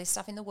we've got all this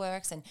stuff in the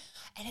works. And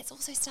it's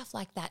also stuff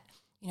like that,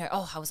 you know,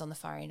 oh, I was on the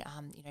phone,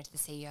 you know, to the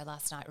CEO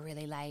last night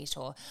really late,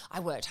 or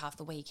I worked half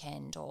the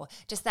weekend, or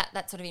just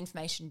that sort of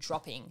information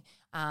dropping.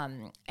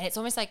 And it's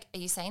almost like, are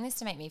you saying this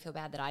to make me feel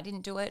bad that I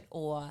didn't do it?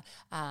 Or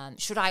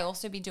should I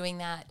also be doing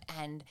that?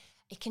 And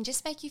it can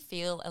just make you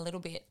feel a little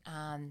bit,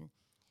 I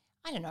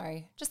don't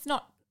know, just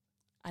not.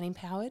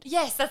 Unempowered?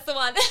 Yes, that's the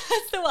one.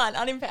 That's the one,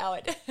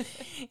 unempowered.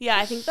 Yeah,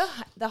 I think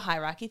the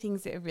hierarchy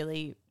thing's a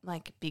really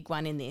like big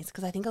one in this,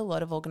 because I think a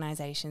lot of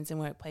organisations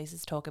and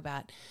workplaces talk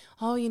about,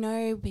 oh, you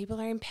know, people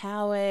are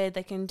empowered,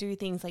 they can do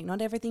things, like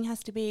not everything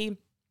has to be,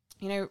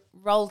 you know,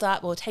 rolled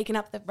up or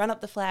run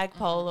up the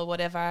flagpole or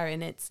whatever,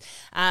 and it's,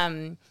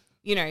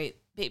 you know,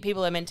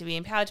 people are meant to be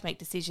empowered to make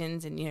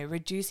decisions and, you know,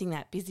 reducing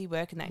that busy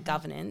work and that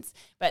governance.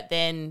 But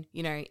then,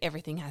 you know,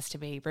 everything has to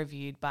be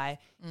reviewed by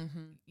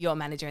your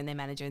manager and their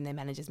manager and their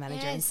manager's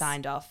manager and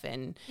signed off.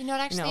 And you're not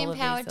actually all of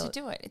these empowered to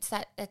do it. It's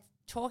that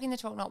talking the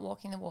talk, not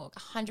walking the walk.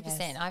 100%.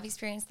 Yes. I've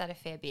experienced that a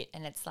fair bit,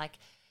 and it's like,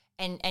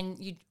 and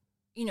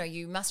you know,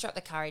 you muster up the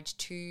courage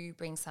to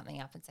bring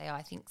something up and say, oh,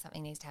 I think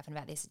something needs to happen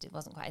about this. It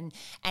wasn't quite.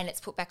 And it's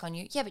put back on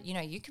you. Yeah, but, you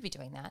know, you could be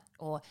doing that.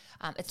 Or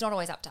it's not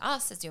always up to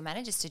us as your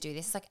managers to do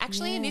this. It's like,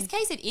 actually, in this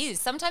case, it is.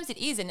 Sometimes it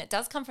is, and it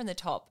does come from the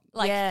top.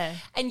 Like,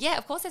 And,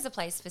 of course, there's a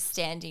place for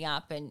standing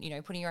up and, you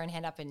know, putting your own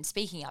hand up and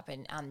speaking up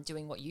and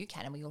doing what you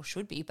can, and we all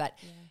should be. But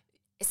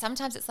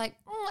sometimes it's like,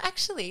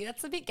 actually,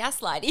 that's a bit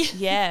gaslighty.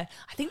 Yeah.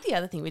 I think the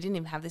other thing, we didn't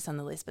even have this on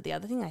the list, but the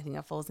other thing I think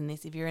that falls in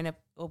this, if you're in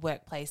a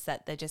workplace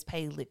that they just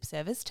pay lip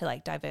service to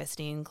like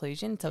diversity and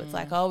inclusion. So it's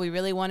like, oh, we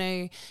really want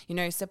to, you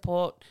know,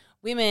 support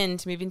women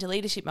to move into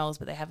leadership roles,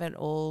 but they have an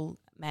all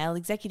male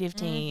executive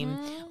team.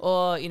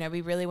 Or, you know,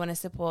 we really want to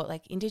support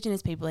like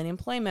Indigenous people in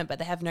employment, but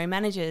they have no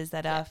managers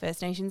that are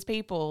First Nations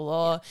people,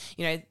 or,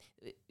 you know,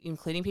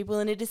 including people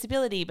in a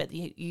disability, but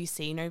you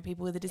see no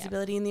people with a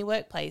disability in the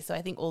workplace. So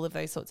I think all of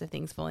those sorts of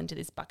things fall into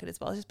this bucket as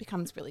well. It just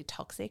becomes really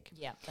toxic.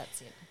 Yeah,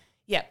 that's it.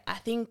 Yeah, I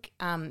think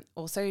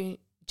also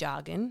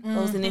jargon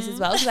falls in this as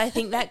well, because I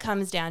think that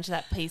comes down to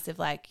that piece of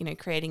like, you know,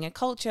 creating a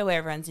culture where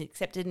everyone's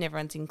accepted and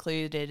everyone's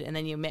included, and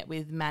then you're met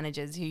with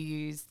managers who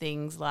use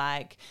things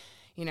like,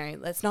 you know,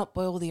 let's not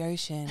boil the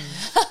ocean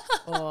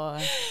or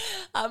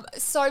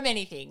so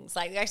many things.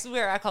 Like actually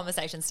where our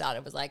conversation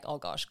started was like, oh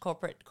gosh,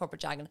 corporate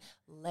jargon,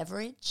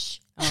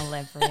 leverage. Oh,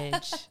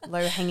 leverage,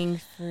 low hanging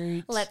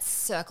fruit. Let's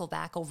circle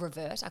back or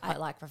revert. I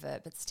quite like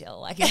revert, but still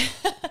like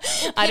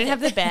I don't have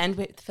the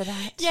bandwidth for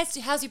that. Yes,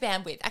 how's your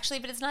bandwidth? Actually,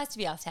 but it's nice to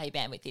be asked how your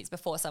bandwidth is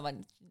before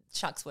someone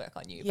chucks work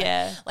on you. But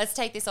Yeah. let's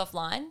take this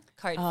offline.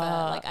 Code for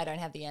like, I don't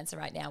have the answer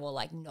right now, or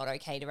like not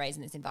okay to raise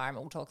in this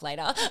environment. We'll talk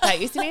later. That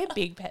used to be a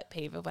big pet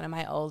peeve of one of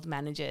my old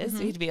managers.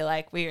 He'd be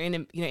like, we're in a,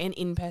 you know, an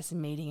in-person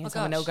meeting, and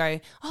someone will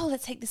go, oh,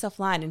 let's take this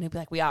offline. And he'll be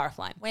like, we are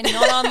offline. We're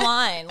not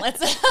online.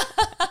 Let's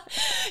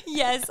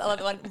yes, I love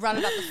the one. Run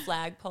it up the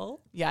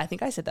flagpole. Yeah, I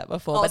think I said that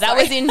before, Oh, but sorry.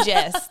 that was in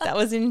jest. That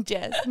was in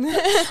jest.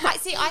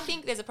 I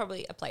think there's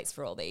probably a place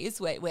for all these.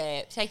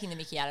 We're taking the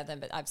mickey out of them,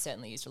 but I've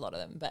certainly used a lot of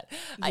them. But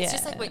it's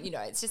just like when, you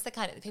know, it's just the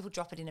kind of people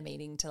drop it in a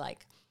meeting to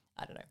like,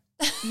 I don't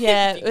know.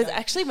 Yeah, it was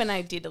actually when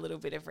I did a little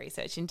bit of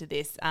research into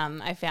this,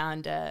 I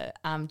found a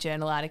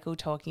journal article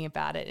talking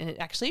about it, and it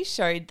actually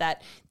showed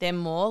that they're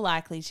more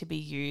likely to be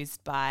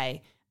used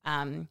by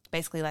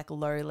basically like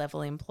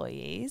low-level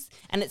employees,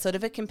 and it's sort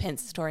of a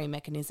compensatory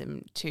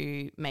mechanism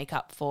to make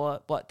up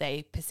for what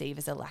they perceive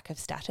as a lack of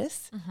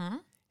status. Mm-hmm.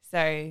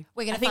 So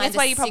We're gonna I think find that's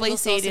why a you probably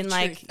see it single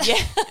in source like,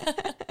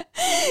 yeah.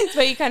 It's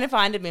where you kind of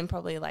find them in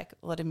probably like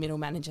a lot of middle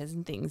managers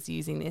and things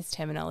using this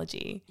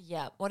terminology.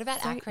 Yeah. What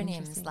about So acronyms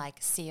interesting. like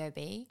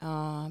COB?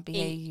 Oh,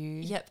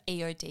 BAU. Yep.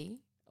 EOD.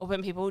 Or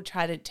when people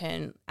try to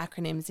turn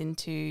acronyms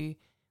into,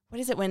 what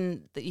is it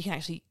when that you can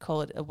actually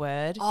call it a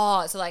word?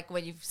 Oh, so like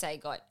when you've say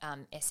got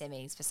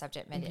SMEs for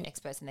subject matter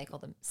experts, and they call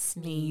them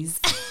SMEs.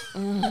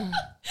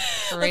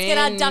 Let's get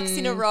our ducks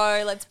in a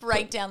row. Let's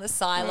break down the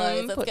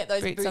silos. Let's Put get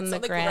those boots on the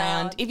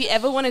ground. If you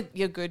ever want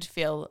your good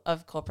fill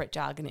of corporate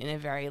jargon in a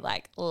very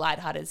like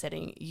lighthearted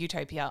setting,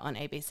 Utopia on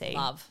ABC.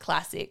 Love.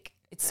 Classic.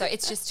 It's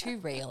just too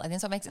real, and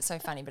that's what makes it so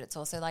funny. But it's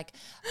also like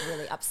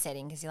really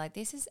upsetting because you're like,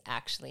 this is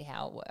actually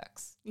how it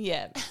works.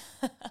 Yeah.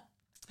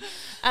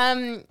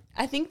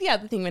 I think the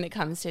other thing when it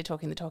comes to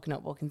talking the talk and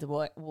not walking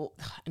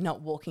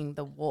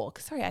the walk,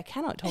 sorry, I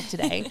cannot talk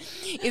today,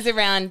 is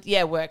around,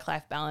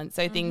 work-life balance.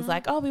 So things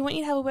like, oh, we want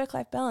you to have a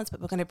work-life balance,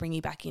 but we're going to bring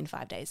you back in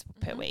 5 days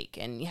per week,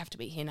 and you have to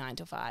be here 9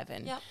 to 5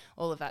 and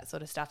all of that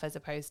sort of stuff, as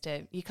opposed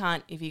to you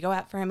can't, if you go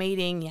out for a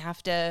meeting, you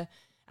have to,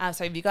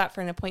 so if you go out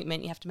for an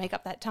appointment, you have to make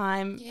up that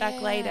time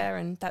back later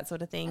and that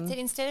sort of thing. That's it.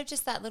 Instead of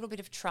just that little bit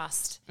of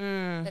trust,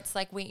 it's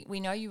like we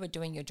know you are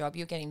doing your job,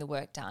 you're getting the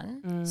work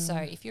done. So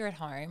if you're at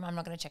home, I'm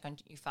not going to check on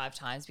you 5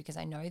 times because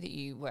I know that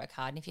you work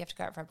hard. And if you have to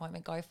go out for an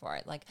appointment, go for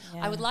it. Like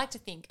I'd like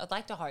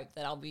to hope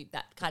that I'll be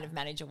that kind of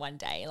manager one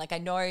day. Like I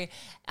know,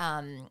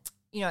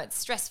 you know, it's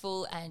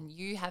stressful and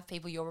you have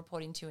people you're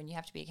reporting to and you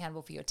have to be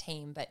accountable for your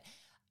team, but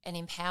an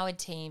empowered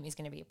team is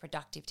going to be a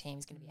productive team,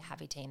 is going to be a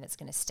happy team that's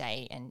going to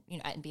stay and, you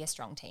know, and be a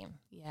strong team.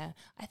 Yeah.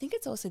 I think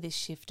it's also this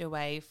shift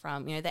away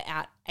from, you know, the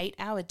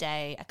 8-hour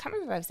day. I can't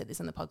remember if I've said this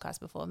on the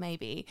podcast before,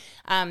 maybe,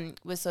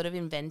 was sort of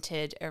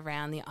invented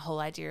around the whole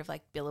idea of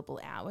like billable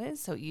hours.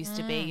 So it used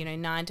to be, you know,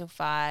 9 to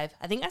 5.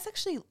 I think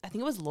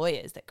it was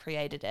lawyers that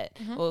created it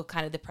or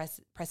kind of the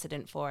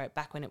precedent for it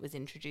back when it was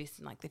introduced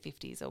in like the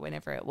 50s or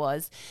whenever it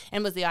was.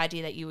 And was the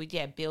idea that you would,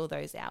 bill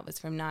those hours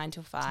from 9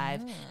 to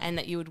 5 and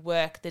that you would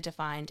work the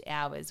defined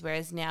hours,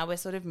 whereas now we're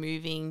sort of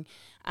moving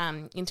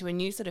into a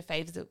new sort of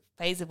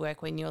phase of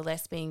work when you're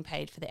less being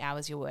paid for the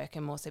hours you work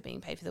and more so being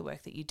paid for the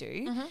work that you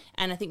do.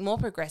 And I think more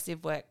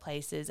progressive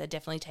workplaces are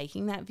definitely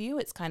taking that view.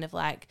 It's kind of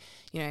like,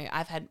 you know,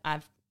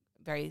 I've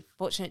very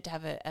fortunate to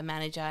have a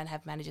manager and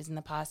have managers in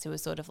the past who are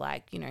sort of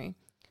like, you know,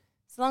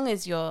 as long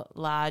as you're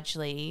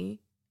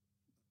largely,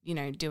 you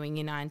know, doing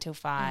your 9 till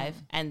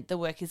 5 and the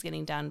work is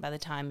getting done by the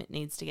time it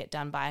needs to get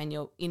done by and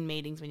you're in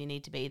meetings when you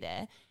need to be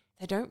there,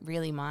 they don't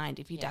really mind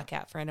if you duck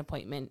out for an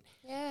appointment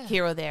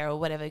here or there or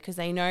whatever, because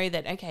they know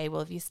that, okay,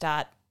 well, if you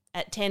start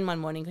at 10 one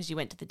morning because you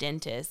went to the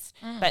dentist,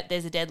 but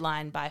there's a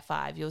deadline by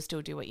 5, you'll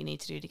still do what you need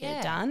to do to get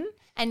it done.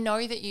 And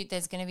know that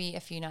there's going to be a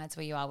few nights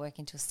where you are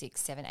working till 6,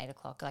 7, 8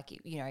 o'clock, like,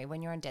 you know,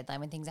 when you're on deadline,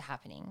 when things are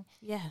happening.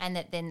 Yeah.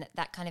 And then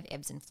that kind of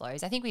ebbs and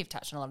flows. I think we've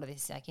touched on a lot of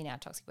this, like in our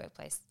Toxic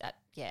Workplace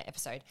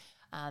episode.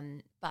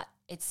 But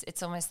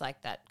it's almost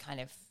like that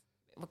kind of,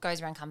 what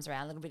goes around comes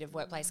around, a little bit of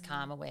workplace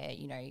karma where,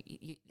 you know,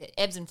 it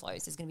ebbs and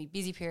flows. There's going to be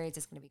busy periods,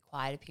 there's going to be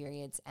quieter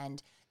periods,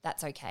 and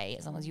that's okay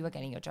as long as you are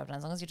getting your job done,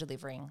 as long as you're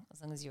delivering,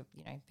 as long as you're,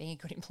 you know, being a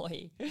good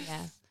employee.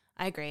 Yeah,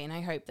 I agree. And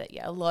I hope that,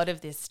 a lot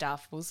of this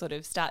stuff will sort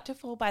of start to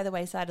fall by the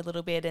wayside a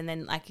little bit. And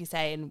then, like you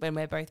say, and when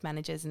we're both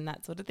managers and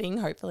that sort of thing,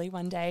 hopefully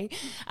one day,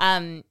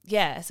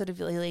 sort of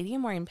leading a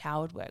more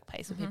empowered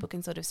workplace where people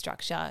can sort of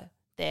structure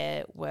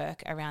their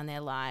work around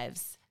their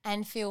lives.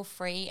 And feel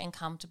free and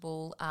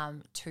comfortable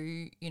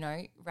to, you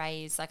know,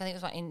 raise, like I think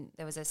it was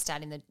there was a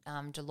stat in the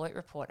Deloitte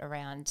report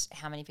around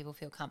how many people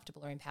feel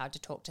comfortable or empowered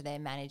to talk to their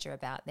manager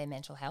about their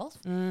mental health.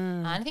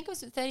 And I think it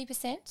was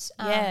 30%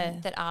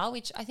 that are,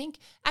 which I think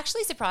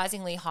actually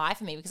surprisingly high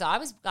for me, because I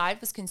was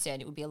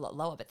concerned it would be a lot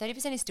lower, but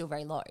 30% is still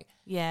very low.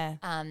 Yeah.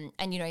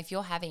 And, you know, if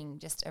you're having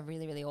just a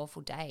really, really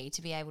awful day,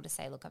 to be able to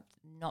say, look, I'm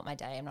not my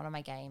day, I'm not on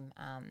my game,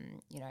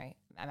 you know,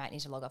 I might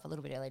need to log off a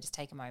little bit early, just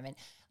take a moment.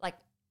 Like,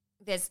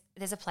 there's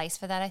a place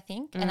for that, I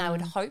think. And I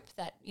would hope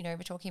that, you know,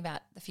 we're talking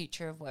about the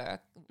future of work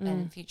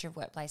and future of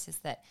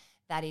workplaces, that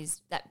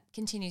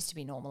continues to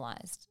be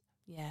normalised.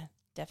 Yeah,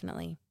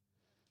 definitely.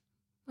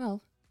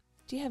 Well,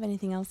 do you have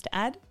anything else to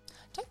add?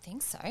 Don't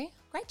think so.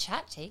 Great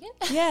chat, Tegan.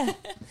 Yeah.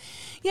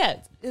 Yeah,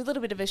 it's a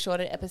little bit of a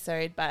shorter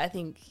episode, but I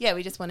think,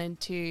 we just wanted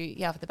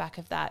to, off the back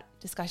of that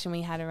discussion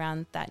we had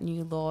around that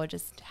new law,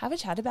 just have a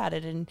chat about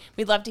it. And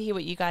we'd love to hear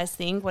what you guys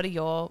think. What are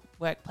your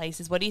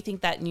workplaces? What do you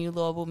think that new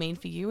law will mean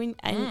for you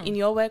in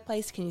your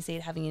workplace? Can you see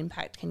it having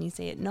impact? Can you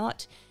see it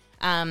not?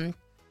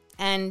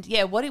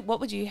 What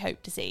would you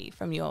hope to see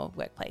from your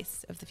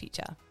workplace of the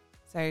future?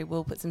 So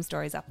we'll put some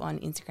stories up on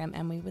Instagram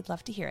and we would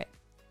love to hear it.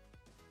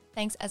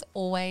 Thanks as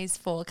always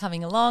for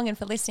coming along and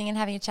for listening and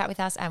having a chat with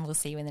us, and we'll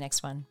see you in the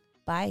next one.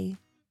 Bye.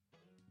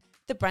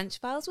 The Brunch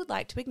Files would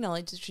like to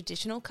acknowledge the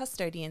traditional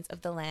custodians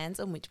of the lands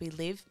on which we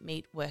live,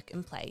 meet, work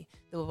and play,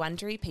 the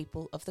Wurundjeri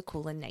people of the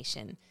Kulin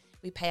Nation.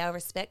 We pay our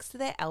respects to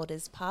their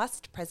elders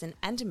past, present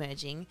and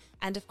emerging,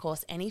 and of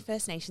course any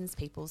First Nations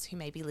peoples who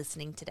may be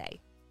listening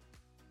today.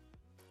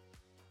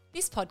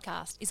 This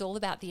podcast is all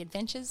about the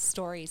adventures,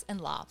 stories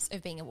and laughs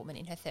of being a woman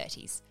in her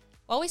 30s.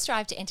 While we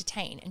strive to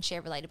entertain and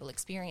share relatable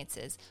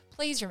experiences,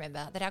 please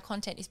remember that our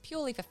content is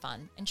purely for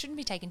fun and shouldn't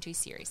be taken too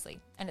seriously,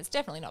 and it's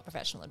definitely not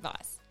professional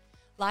advice.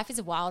 Life is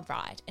a wild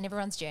ride and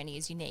everyone's journey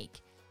is unique.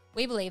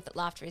 We believe that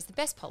laughter is the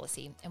best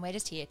policy, and we're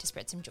just here to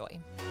spread some joy.